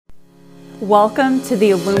Welcome to the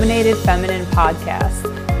Illuminated Feminine Podcast.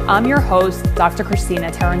 I'm your host, Dr. Christina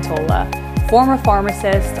Tarantola, former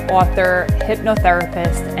pharmacist, author,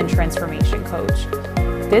 hypnotherapist, and transformation coach.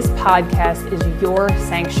 This podcast is your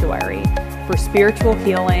sanctuary for spiritual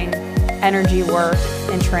healing, energy work,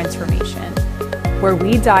 and transformation, where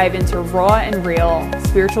we dive into raw and real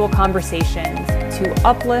spiritual conversations to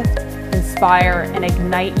uplift, inspire, and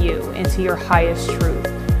ignite you into your highest truth,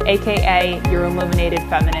 aka your illuminated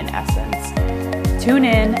feminine essence. Tune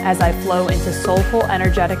in as I flow into soulful,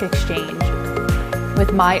 energetic exchange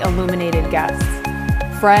with my illuminated guests,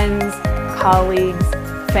 friends, colleagues,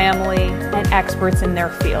 family, and experts in their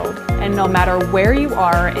field. And no matter where you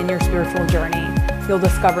are in your spiritual journey, you'll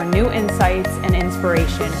discover new insights and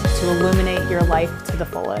inspiration to illuminate your life to the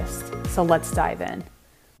fullest. So let's dive in.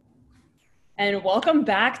 And welcome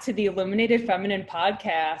back to the Illuminated Feminine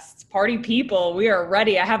Podcast. Party people, we are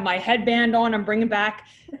ready. I have my headband on. I'm bringing back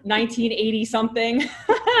 1980 something.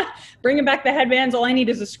 Bringing back the headbands. All I need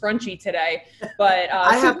is a scrunchie today. But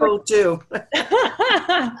I have both too.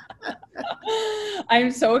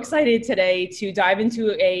 I'm so excited today to dive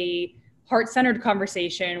into a heart-centered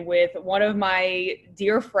conversation with one of my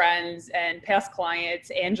dear friends and past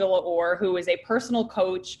clients, Angela Orr, who is a personal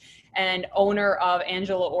coach and owner of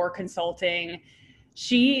Angela Orr Consulting.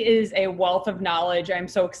 She is a wealth of knowledge. I'm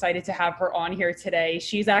so excited to have her on here today.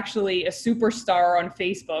 She's actually a superstar on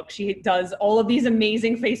Facebook. She does all of these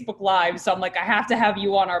amazing Facebook Lives. So I'm like, I have to have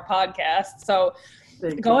you on our podcast. So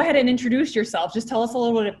go ahead and introduce yourself. Just tell us a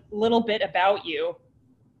little bit about you.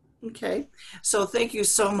 Okay. So thank you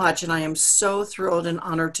so much. And I am so thrilled and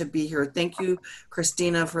honored to be here. Thank you,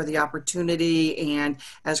 Christina, for the opportunity. And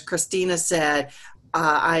as Christina said,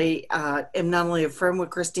 I am not only a friend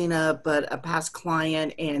with Christina, but a past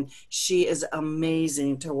client, and she is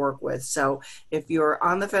amazing to work with. So if you're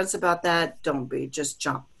on the fence about that, don't be, just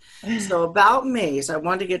jump. So about me, so I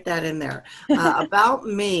wanted to get that in there. About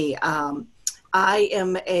me, I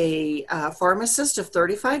am a pharmacist of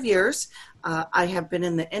 35 years. I have been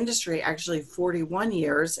in the industry actually 41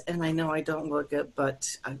 years, and I know I don't look it, but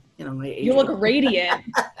my age. You look radiant.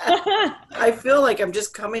 I feel like I'm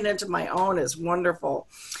just coming into my own. It's wonderful.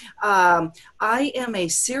 I am a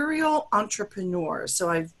serial entrepreneur, so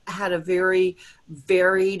I've had a very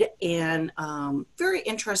varied and very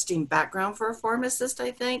interesting background for a pharmacist, I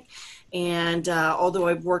think. And although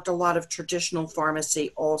I've worked a lot of traditional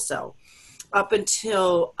pharmacy also. Up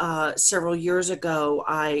until several years ago,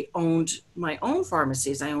 I owned my own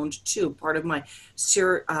pharmacies. I owned two, part of my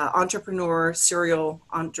serial entrepreneur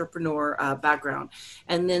background.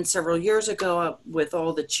 And then several years ago, with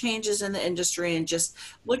all the changes in the industry and just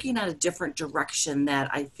looking at a different direction, that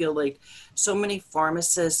I feel like so many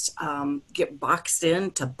pharmacists get boxed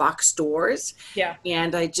into box stores. Yeah.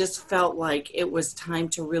 And I just felt like it was time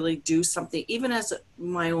to really do something. Even as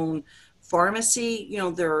my own pharmacy,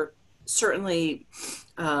 there are certainly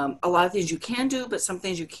a lot of things you can do, but some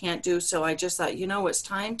things you can't do. So I just thought, it's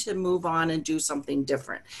time to move on and do something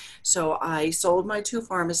different. So I sold my two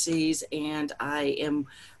pharmacies, and I am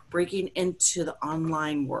breaking into the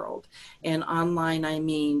online world. And online, I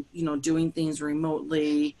mean, doing things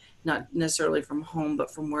remotely, not necessarily from home,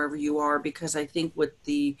 but from wherever you are, because I think with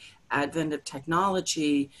the advent of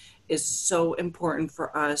technology is so important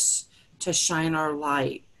for us to shine our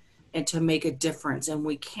light and to make a difference. And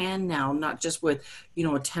we can now, not just with, a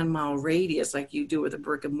 10-mile radius like you do with a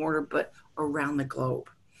brick and mortar, but around the globe.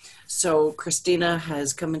 So Christina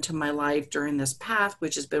has come into my life during this path,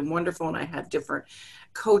 which has been wonderful. And I have different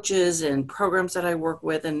coaches and programs that I work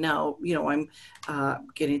with. And now, I'm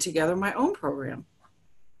getting together my own program.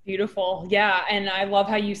 Beautiful. Yeah. And I love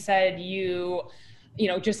how you said you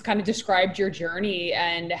just kind of described your journey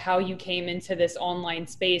and how you came into this online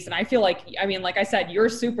space. And I feel like, like I said, you're a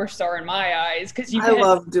superstar in my eyes, because I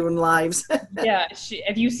love doing lives. Yeah.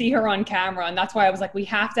 If you see her on camera, and that's why I was like, we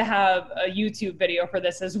have to have a YouTube video for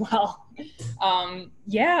this as well.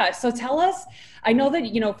 Yeah. So tell us, I know that,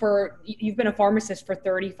 you've been a pharmacist for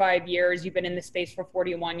 35 years. You've been in this space for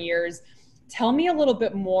 41 years. Tell me a little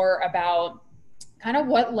bit more about kind of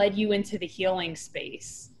what led you into the healing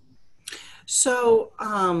space. So,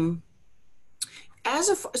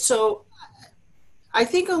 I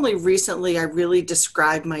think only recently I really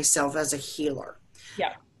described myself as a healer.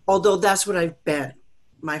 Yeah. Although that's what I've been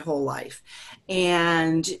my whole life.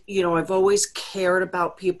 And, I've always cared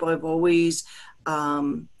about people. I've always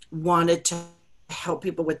wanted to help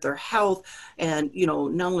people with their health and,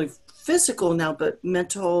 not only physical now, but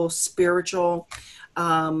mental, spiritual.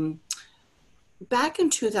 Back in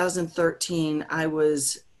 2013, I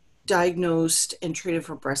was diagnosed and treated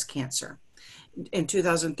for breast cancer. in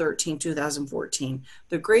 2013, 2014.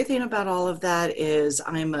 The great thing about all of that is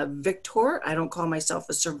I'm a victor. I don't call myself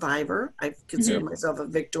a survivor. I consider Mhm. myself a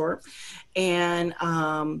victor. And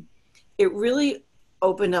it really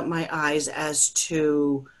opened up my eyes as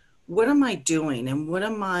to what am I doing and what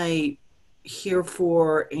am I here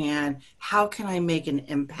for and how can I make an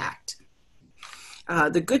impact.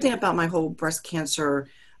 The good thing about my whole breast cancer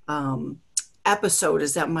um, episode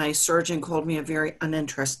is that my surgeon called me a very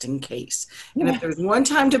uninteresting case. And if there's one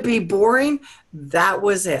time to be boring, that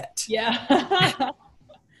was it. Yeah.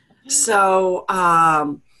 So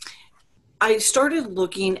I started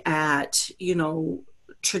looking at,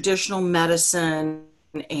 traditional medicine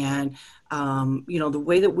and, the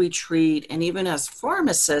way that we treat. And even as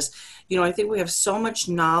pharmacists, I think we have so much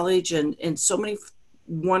knowledge and so many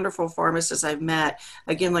wonderful pharmacists I've met.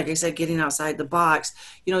 Again, like I said, getting outside the box,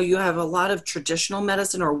 you have a lot of traditional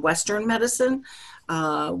medicine or Western medicine,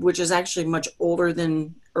 which is actually much older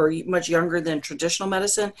than or much younger than traditional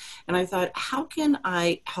medicine. And I thought, how can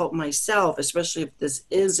I help myself, especially if this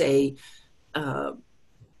is a uh,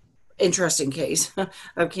 interesting case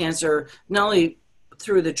of cancer, not only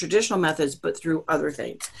through the traditional methods, but through other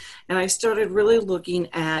things. And I started really looking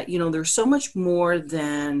at, there's so much more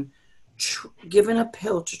than given a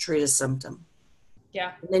pill to treat a symptom.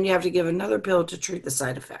 Yeah. And then you have to give another pill to treat the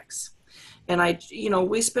side effects. And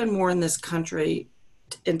we spend more in this country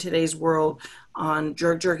in today's world on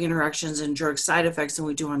drug interactions and drug side effects than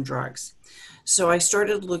we do on drugs. So I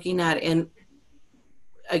started looking at, and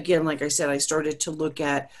again, like I said, I started to look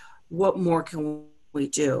at what more can we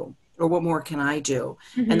do or what more can I do?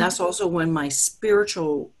 And Mhm. that's also when my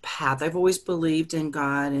spiritual path, I've always believed in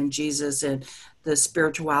God and Jesus and the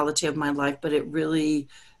spirituality of my life, but it really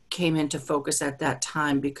came into focus at that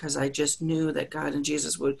time because I just knew that God and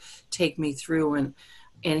Jesus would take me through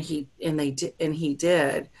and he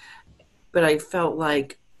did. But I felt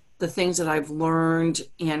like the things that I've learned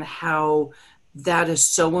and how that is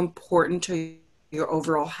so important to your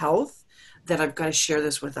overall health that I've got to share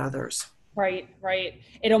this with others. Right, right.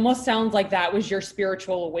 It almost sounds like that was your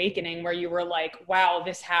spiritual awakening where you were like, wow,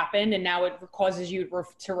 this happened. And now it causes you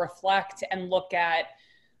to reflect and look at,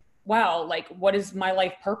 wow, like what is my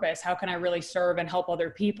life purpose? How can I really serve and help other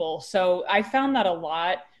people? So I found that a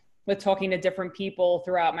lot with talking to different people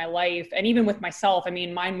throughout my life and even with myself. I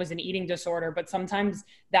mean, mine was an eating disorder, but sometimes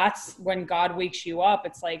that's when God wakes you up.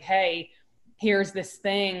 It's like, hey, here's this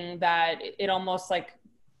thing that it almost like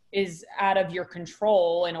is out of your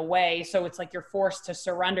control in a way. So it's like you're forced to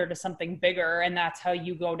surrender to something bigger. And that's how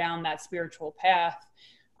you go down that spiritual path.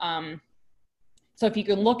 Um, so if you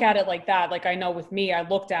can look at it like that, like I know with me, I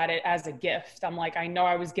looked at it as a gift. I'm like, I know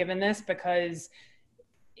I was given this because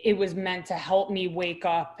it was meant to help me wake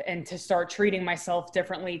up and to start treating myself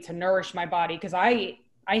differently, to nourish my body. Cause I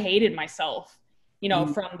hated myself,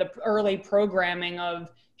 Mm. from the early programming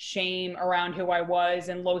of shame around who I was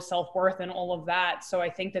and low self-worth and all of that. So I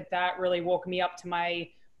think that really woke me up to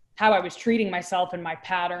how I was treating myself and my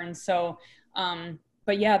patterns. So,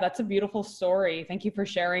 but yeah, that's a beautiful story. Thank you for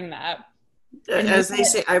sharing that. And with As they it,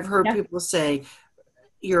 say, I've heard yeah, people say,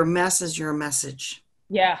 your mess is your message.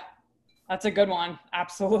 yeah, that's a good one.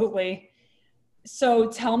 Absolutely. So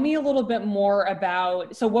tell me a little bit more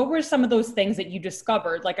about, so what were some of those things that you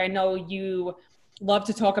discovered? Like I know you love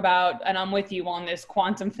to talk about, and I'm with you on this,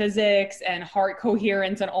 quantum physics and heart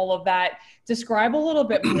coherence and all of that. Describe a little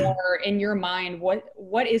bit more in your mind,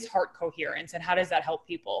 what is heart coherence and how does that help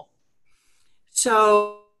people?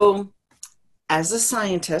 So, as a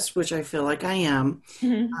scientist, which I feel like I am,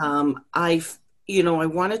 Hmm. I, I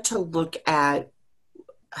wanted to look at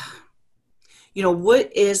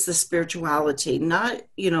what is the spirituality, not,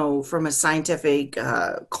 from a scientific,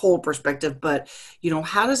 cold perspective, but,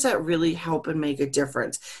 how does that really help and make a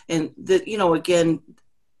difference? And again,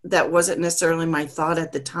 that wasn't necessarily my thought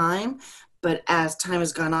at the time, but as time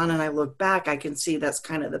has gone on and I look back, I can see that's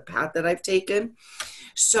kind of the path that I've taken.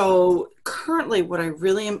 So currently, what I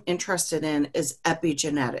really am interested in is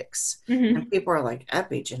epigenetics. And Hmm. people are like,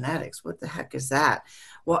 epigenetics, what the heck is that?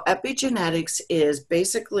 Well, epigenetics is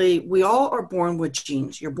basically we all are born with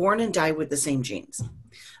genes. You're born and die with the same genes.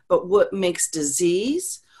 But what makes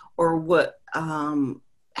disease or what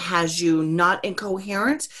has you not in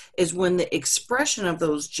coherence is when the expression of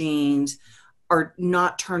those genes are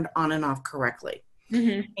not turned on and off correctly.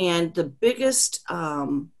 Hmm. And the biggest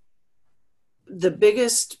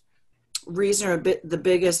reason or the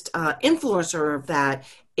biggest influencer of that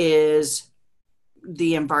is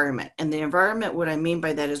the environment. And the environment, what I mean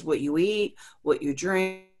by that is what you eat, what you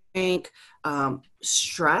drink.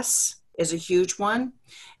 Stress is a huge one.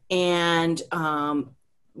 And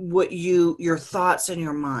your thoughts and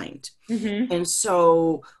your mind. Mm-hmm. And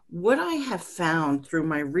so what I have found through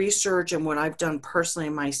my research and what I've done personally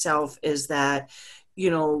myself is that,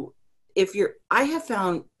 I have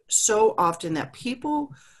found so often that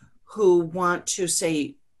people who want to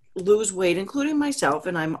say lose weight, including myself,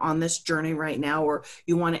 and I'm on this journey right now, or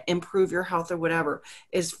you want to improve your health or whatever,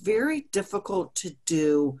 is very difficult to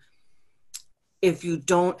do if you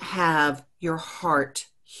don't have your heart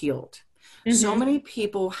healed. So Mm-hmm. many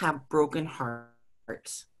people have broken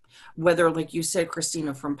hearts, whether, like you said,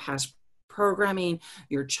 Christina, from past programming,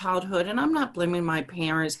 your childhood. And I'm not blaming my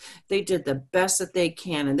parents. They did the best that they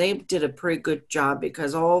can, and they did a pretty good job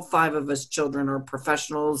because all five of us children are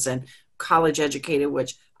professionals and college educated,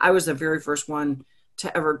 which I was the very first one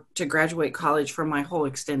to graduate college from my whole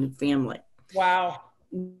extended family. Wow.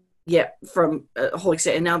 Yeah, from a whole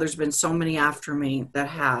extent. And now there's been so many after me that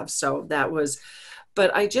have. So that was,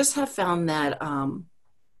 but I just have found that,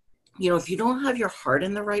 if you don't have your heart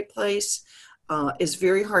in the right place, it's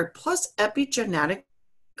very hard. Plus, epigenetically,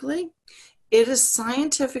 it is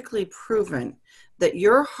scientifically proven that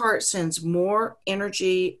your heart sends more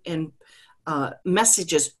energy and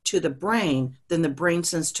messages to the brain than the brain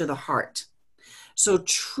sends to the heart. So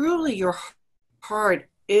truly, your heart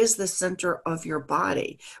is the center of your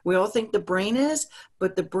body. We all think the brain is,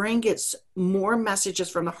 but the brain gets more messages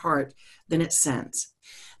from the heart than it sends.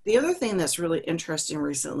 The other thing that's really interesting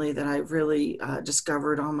recently that I really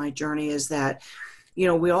discovered on my journey is that,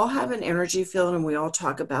 we all have an energy field and we all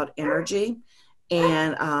talk about energy.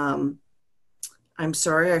 And I'm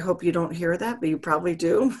sorry, I hope you don't hear that, but you probably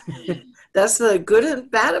do. That's the good and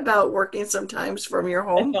bad about working sometimes from your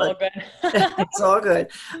home, It's all but good. it's all good.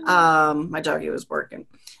 My doggy was barking.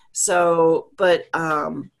 So, but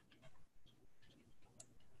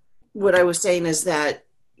what I was saying is that,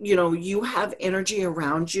 you have energy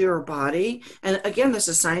around your body. And again, this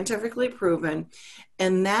is scientifically proven.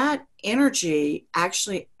 And that energy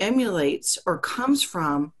actually emulates or comes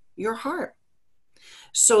from your heart.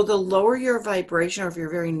 So the lower your vibration, or if you're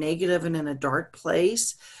very negative and in a dark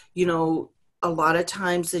place, a lot of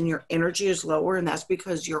times then your energy is lower, and that's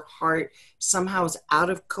because your heart somehow is out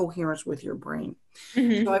of coherence with your brain. So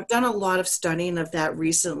Mm-hmm. I've done a lot of studying of that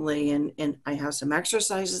recently, and I have some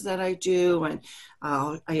exercises that I do, and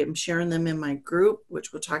I am sharing them in my group,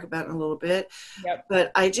 which we'll talk about in a little bit. Yep.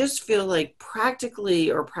 But I just feel like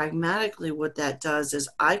practically or pragmatically what that does is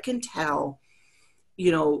I can tell,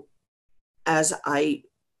 as I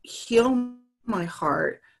heal my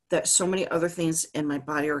heart, that so many other things in my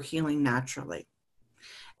body are healing naturally,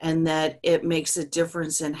 and that it makes a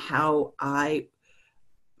difference in how I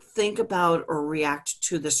think about or react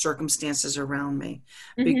to the circumstances around me.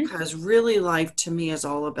 Mm-hmm. Because really life to me is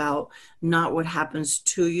all about not what happens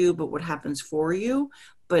to you, but what happens for you,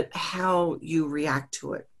 but how you react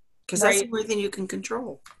to it. Because that's the Right. only thing you can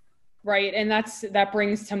control. Right. And that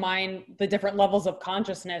brings to mind the different levels of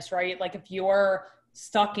consciousness, right? Like if you're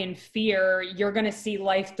stuck in fear, you're going to see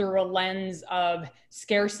life through a lens of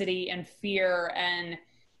scarcity and fear and,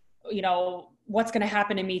 what's going to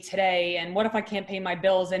happen to me today? And what if I can't pay my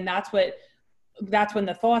bills? And that's when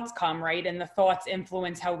the thoughts come, right? And the thoughts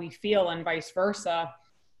influence how we feel and vice versa.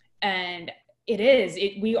 And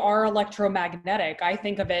we are electromagnetic. I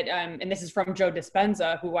think of it, and this is from Joe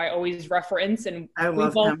Dispenza, who I always reference and I we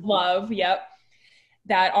love both him. love. Yep.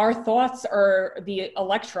 That our thoughts are the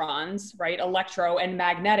electrons, right? Electro, and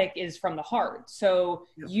magnetic is from the heart. So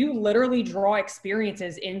Yep. you literally draw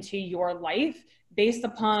experiences into your life based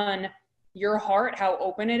upon your heart, how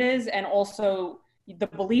open it is, and also the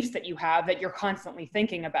beliefs that you have that you're constantly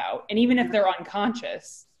thinking about. And even if they're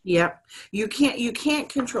unconscious. Yeah, you can't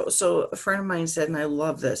control. So a friend of mine said, and I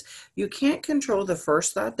love this, you can't control the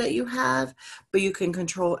first thought that you have, but you can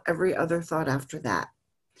control every other thought after that.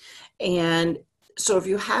 And so if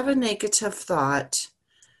you have a negative thought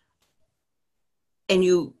and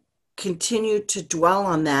you continue to dwell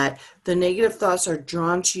on that, the negative thoughts are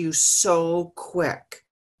drawn to you so quick.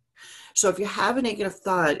 So if you have a negative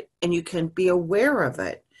thought and you can be aware of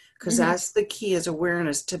it, because Mhm. that's the key, is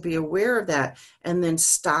awareness, to be aware of that and then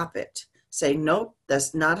stop it. Say, nope,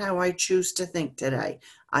 that's not how I choose to think today.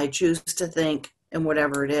 I choose to think, and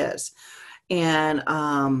whatever it is. And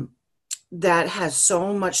that has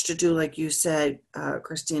so much to do, like you said,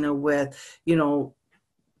 Christina, with,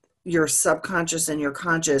 your subconscious and your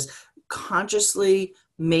conscious, consciously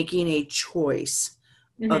making a choice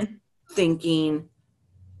of Mhm. thinking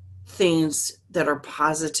things that are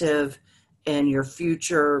positive in your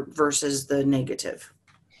future versus the negative.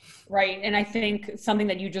 Right. And I think something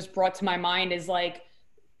that you just brought to my mind is like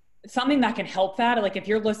something that can help that. Like if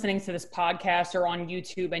you're listening to this podcast or on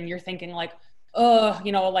YouTube and you're thinking like,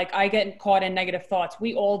 like I get caught in negative thoughts.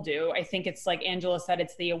 We all do. I think it's like Angela said,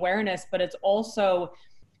 it's the awareness, but it's also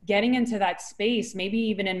getting into that space, maybe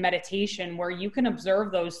even in meditation, where you can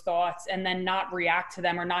observe those thoughts and then not react to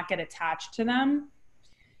them or not get attached to them.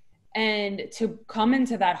 And to come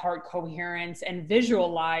into that heart coherence and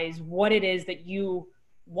visualize what it is that you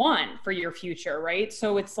want for your future, right?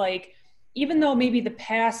 So it's like, even though maybe the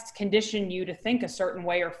past conditioned you to think a certain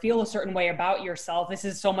way or feel a certain way about yourself, this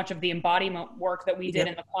is so much of the embodiment work that we did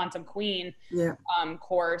in the Quantum Queen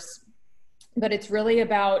course. But it's really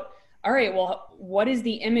about, all right, well, what is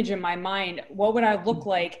the image in my mind? What would I look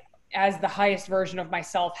like as the highest version of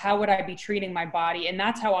myself? How would I be treating my body? And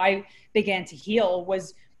that's how I began to heal,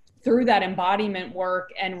 was through that embodiment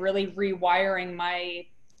work and really rewiring my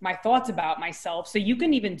thoughts about myself. So you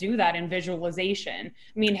can even do that in visualization.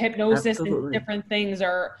 I mean, hypnosis and different things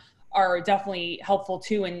are definitely helpful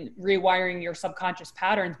too in rewiring your subconscious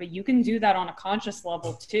patterns, but you can do that on a conscious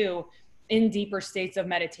level too, in deeper states of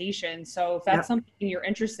meditation. So if that's something you're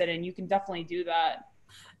interested in, you can definitely do that.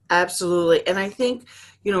 Absolutely. And I think,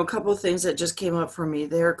 a couple of things that just came up for me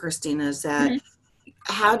there, Christina, is that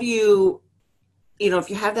how do you, if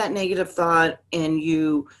you have that negative thought and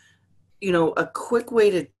a quick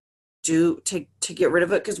way to get rid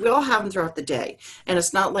of it, because we all have them throughout the day, and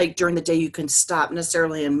it's not like during the day you can stop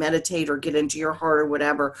necessarily and meditate or get into your heart or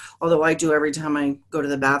whatever, although I do every time I go to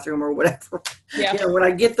the bathroom or whatever, when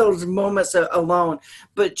I get those moments alone.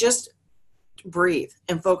 But just breathe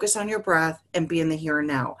and focus on your breath and be in the here and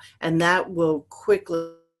now, and that will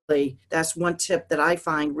quickly, that's one tip that I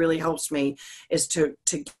find really helps me, is to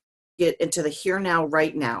get into the here now,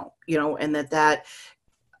 right now, and that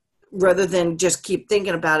rather than just keep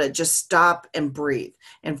thinking about it, just stop and breathe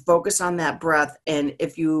and focus on that breath. And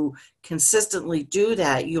if you consistently do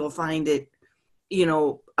that, you'll find it,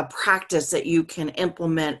 a practice that you can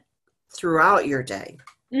implement throughout your day.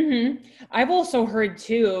 I've also heard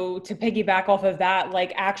too, to piggyback off of that,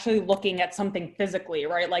 like actually looking at something physically,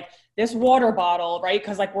 right? Like this water bottle, right?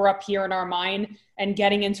 Because like we're up here in our mind, and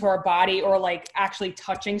getting into our body, or like actually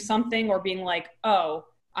touching something or being like, oh,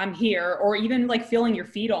 I'm here, or even like feeling your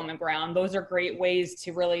feet on the ground. Those are great ways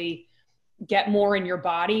to really get more in your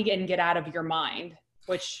body and get out of your mind,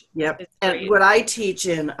 which is great. And what I teach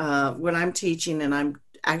what I'm teaching, and I'm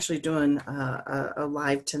actually doing a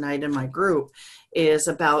live tonight in my group, is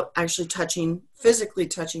about actually physically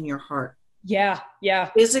touching your heart.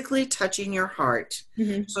 Physically touching your heart.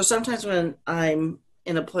 So sometimes when I'm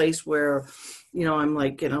in a place where, I'm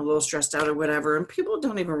like getting a little stressed out or whatever, and people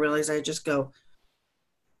don't even realize, I just go,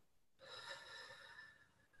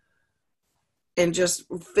 and just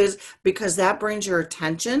because that brings your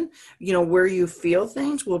attention, where you feel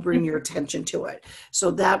things will bring your attention to it. So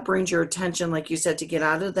that brings your attention, like you said, to get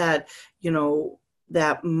out of that,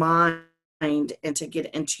 that mind and to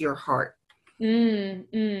get into your heart.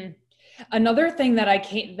 Another thing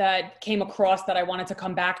that came across that I wanted to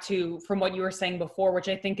come back to from what you were saying before, which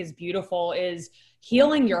I think is beautiful, is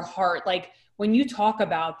healing your heart. Like when you talk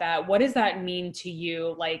about that, what does that mean to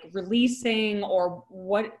you? Like releasing, or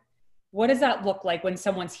what does that look like when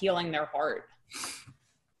someone's healing their heart?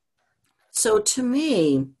 So to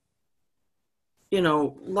me,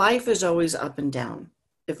 life is always up and down.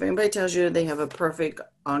 If anybody tells you they have a perfect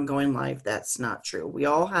ongoing life, that's not true. We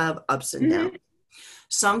all have ups and downs.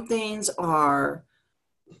 Some things are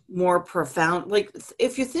more profound. Like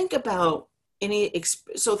if you think about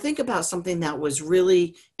think about something that was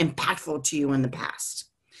really impactful to you in the past,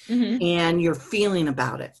 and you're feeling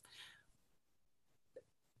about it.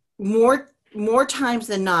 More times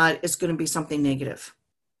than not, it's going to be something negative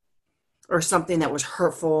or something that was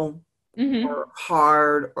hurtful or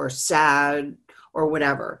hard or sad or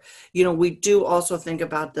whatever. We do also think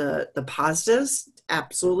about the positives,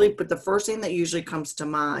 absolutely. But the first thing that usually comes to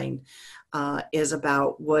mind is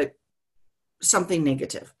about something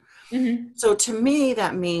negative. So to me,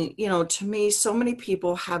 that means, so many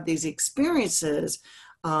people have these experiences,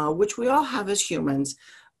 which we all have as humans,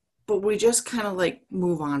 but we just kind of like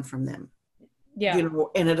move on from them.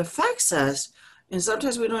 And it affects us. And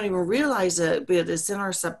sometimes we don't even realize it, but it's in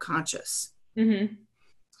our subconscious.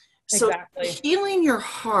 So healing your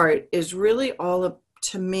heart is really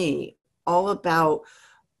to me, all about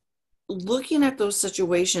looking at those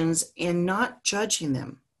situations and not judging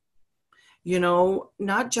them.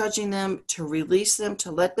 Not judging them, to release them,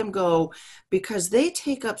 to let them go, because they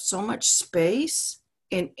take up so much space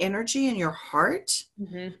and energy in your heart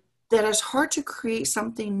that it's hard to create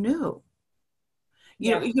something new.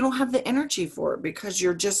 You don't have the energy for it because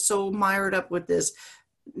you're just so mired up with this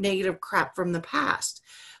negative crap from the past.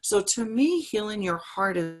 So to me, healing your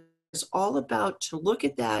heart is all about to look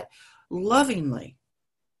at that lovingly,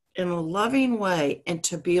 in a loving way, and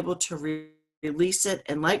to be able to release it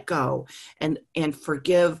and let go and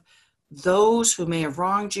forgive those who may have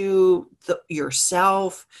wronged you,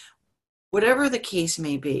 yourself, whatever the case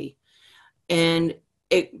may be. And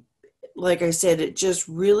it, like I said, it just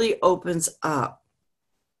really opens up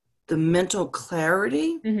the mental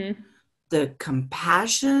clarity, the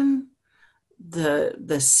compassion,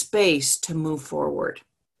 the space to move forward.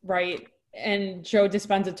 Right. And Joe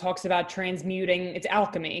Dispenza talks about transmuting. It's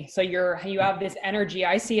alchemy. So you have this energy.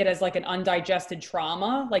 I see it as like an undigested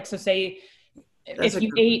trauma. Like, so say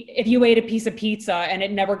if you ate a piece of pizza and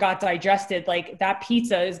it never got digested, like that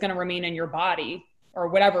pizza is going to remain in your body or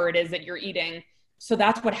whatever it is that you're eating. So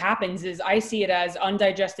that's what happens. Is I see it as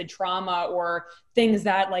undigested trauma or things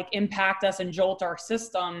that like impact us and jolt our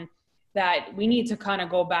system, that we need to kind of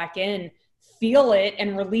go back in, feel it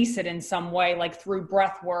and release it in some way, like through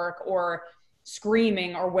breath work or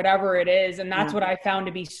screaming or whatever it is. And that's what I found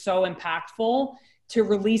to be so impactful to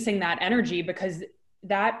releasing that energy, because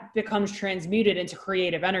that becomes transmuted into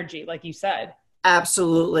creative energy, like you said.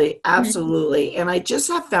 Absolutely. Absolutely. And I just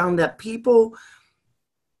have found that people,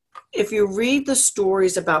 if you read the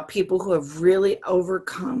stories about people who have really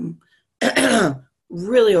overcome,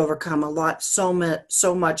 really overcome a lot, so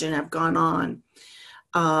much and have gone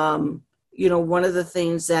on, you know, one of the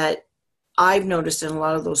things that I've noticed in a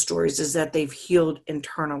lot of those stories is that they've healed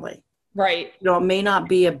internally. Right. You know, it may not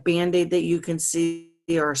be a Band-Aid that you can see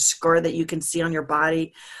or a scar that you can see on your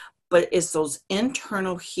body, but it's those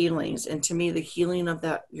internal healings. And to me, the healing of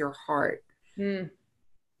your heart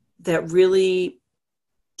that really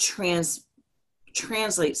translates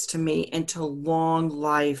to me into long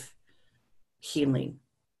life healing.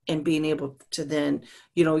 And being able to then,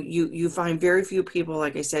 you know, you find very few people,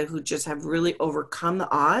 like I said, who just have really overcome the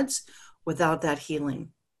odds without that healing.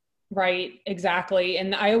 Right, exactly.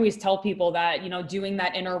 And I always tell people that, you know, doing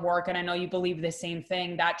that inner work, and I know you believe the same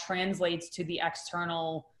thing, that translates to the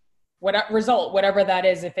external result, whatever that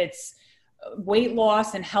is, if it's weight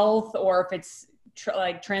loss and health, or if it's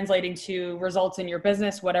like translating to results in your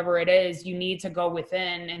business, whatever it is, you need to go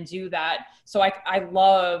within and do that. So I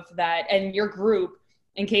love that. And your group,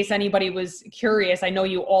 in case anybody was curious, I know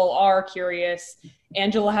you all are curious,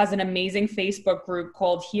 Angela has an amazing Facebook group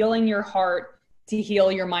called Healing Your Heart to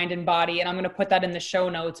Heal Your Mind and Body. And I'm going to put that in the show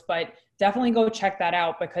notes, but definitely go check that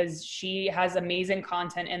out because she has amazing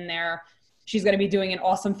content in there. She's going to be doing an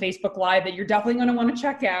awesome Facebook Live that you're definitely going to want to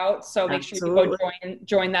check out. So make sure you go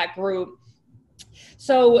join that group.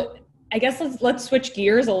 So I guess let's switch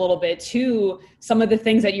gears a little bit to some of the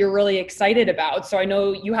things that you're really excited about. So I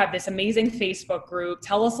know you have this amazing Facebook group.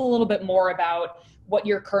 Tell us a little bit more about what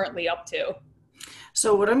you're currently up to.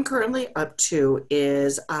 So what I'm currently up to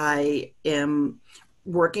is I am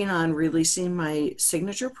working on releasing my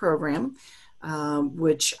signature program,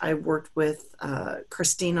 which I worked with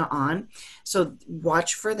Christina on. So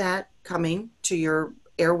watch for that coming to your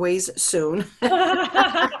airways soon.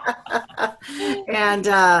 And,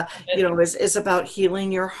 you know, it's about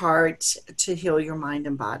healing your heart to heal your mind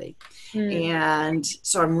and body. And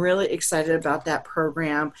so I'm really excited about that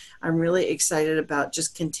program. I'm really excited about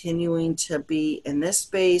just continuing to be in this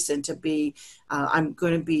space and to be, I'm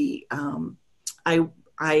going to be,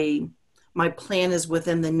 my plan is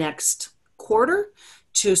within the next quarter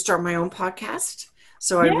to start my own podcast.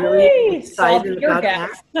 So I'm really excited about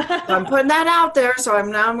that. So I'm putting that out there. So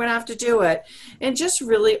I'm going to have to do it. And just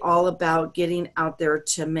really all about getting out there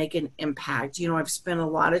to make an impact. You know, I've spent a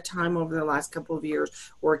lot of time over the last couple of years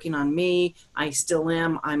working on me. I still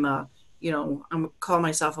am. I'm calling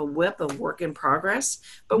myself a whip, a work in progress,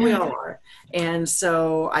 but we all are. And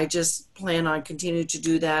so I just plan on continuing to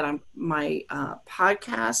do that on my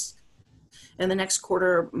podcast. In the next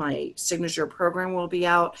quarter, my signature program will be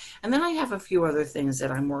out. And then I have a few other things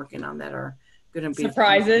that I'm working on that are going to be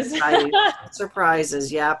surprises.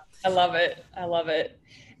 Surprises. Yep. I love it. I love it.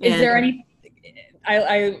 Is there any,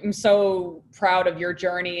 I'm so proud of your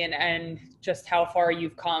journey and just how far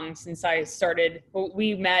you've come since I started.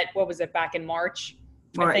 We met, what was it, back in March?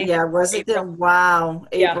 Yeah, was it then? Wow.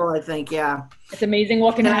 April, I think, yeah. It's amazing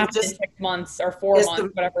what can happen in 6 months or 4 months,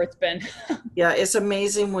 whatever it's been. Yeah, it's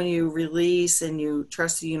amazing when you release and you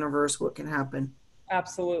trust the universe what can happen.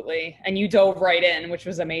 Absolutely. And you dove right in, which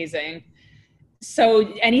was amazing.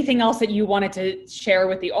 So anything else that you wanted to share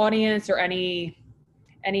with the audience, or any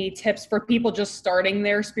tips for people just starting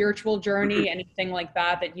their spiritual journey, anything like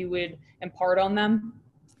that you would impart on them?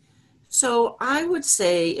 So I would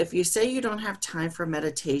say, if you say you don't have time for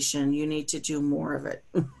meditation, you need to do more of it.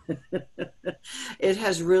 It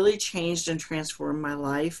has really changed and transformed my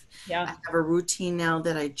life. I Yeah. have a routine now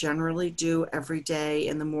that I generally do every day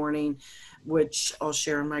in the morning, which I'll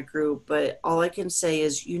share in my group. But all I can say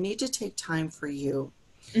is you need to take time for you.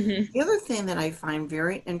 Hmm. The other thing that I find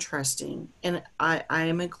very interesting, and I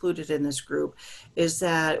am included in this group, is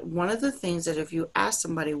that one of the things that if you ask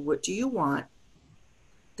somebody, what do you want?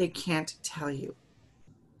 They can't tell you.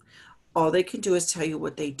 All they can do is tell you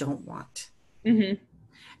what they don't want. Hmm.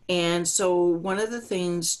 And so, one of the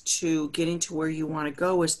things to getting to where you want to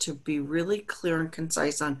go is to be really clear and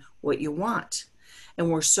concise on what you want. And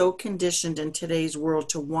we're so conditioned in today's world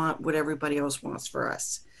to want what everybody else wants for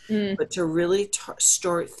us. Mm. But to really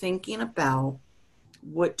start thinking about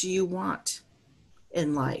what do you want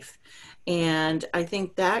in life. And I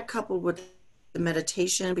think that coupled with the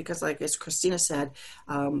meditation, because like as Christina said,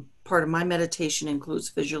 part of my meditation includes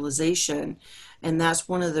visualization. And that's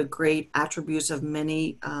one of the great attributes of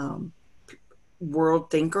many world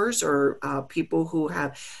thinkers or people who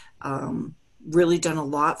have really done a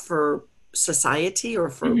lot for society or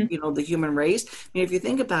for Hmm. the human race. I mean, if you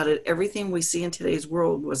think about it, everything we see in today's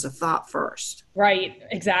world was a thought first. Right.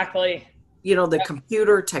 Exactly. The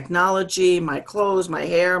computer technology, my clothes, my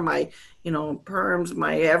hair, my perms,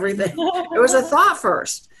 my everything, it was a thought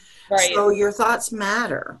first. Right. So your thoughts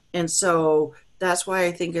matter, and so that's why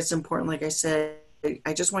I think it's important. Like I said,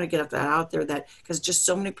 I just want to get that out there, that because just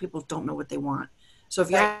so many people don't know what they want. So if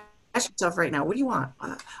you Right. ask yourself right now, what do you want?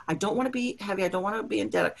 I don't want to be heavy, I don't want to be in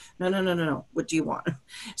debt. No, no, no, no, no. What do you want?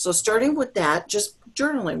 So starting with that, just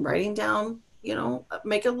journaling, writing down,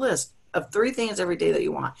 make a list of 3 things every day that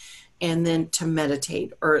you want, and then to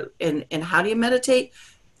meditate. And how do you meditate?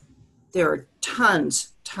 There are tons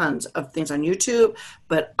of things on YouTube,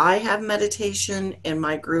 but I have meditation in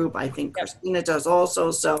my group. I think Yep. Christina does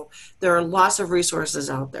also. So there are lots of resources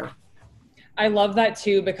out there. I love that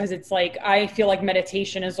too, because it's like, I feel like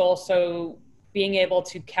meditation is also being able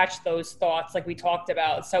to catch those thoughts like we talked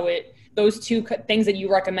about. So those two things that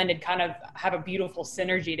you recommended kind of have a beautiful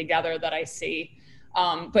synergy together that I see.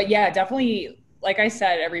 But yeah, definitely, like I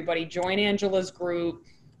said, everybody join Angela's group.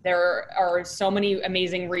 There are so many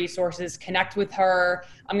amazing resources. Connect with her.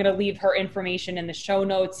 I'm going to leave her information in the show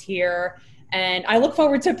notes here. And I look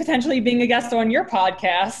forward to potentially being a guest on your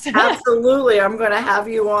podcast. Absolutely. I'm going to have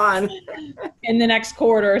you on. In the next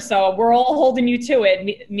quarter. So we're all holding you to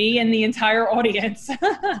it, me and the entire audience.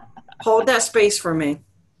 Hold that space for me.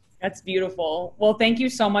 That's beautiful. Well, thank you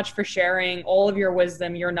so much for sharing all of your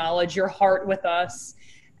wisdom, your knowledge, your heart with us.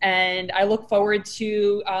 And I look forward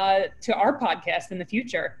to our podcast in the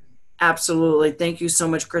future. Absolutely. Thank you so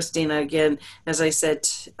much, Christina. Again, as I said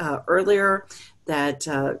earlier, that,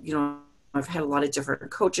 I've had a lot of different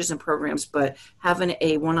coaches and programs, but having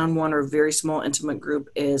a one-on-one or very small intimate group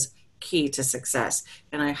is key to success.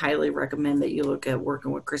 And I highly recommend that you look at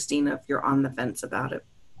working with Christina if you're on the fence about it.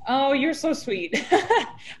 Oh, you're so sweet.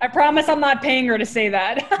 I promise I'm not paying her to say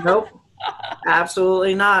that. Nope,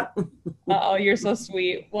 absolutely not. Oh, you're so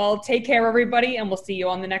sweet. Well, take care, everybody, and we'll see you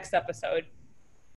on the next episode.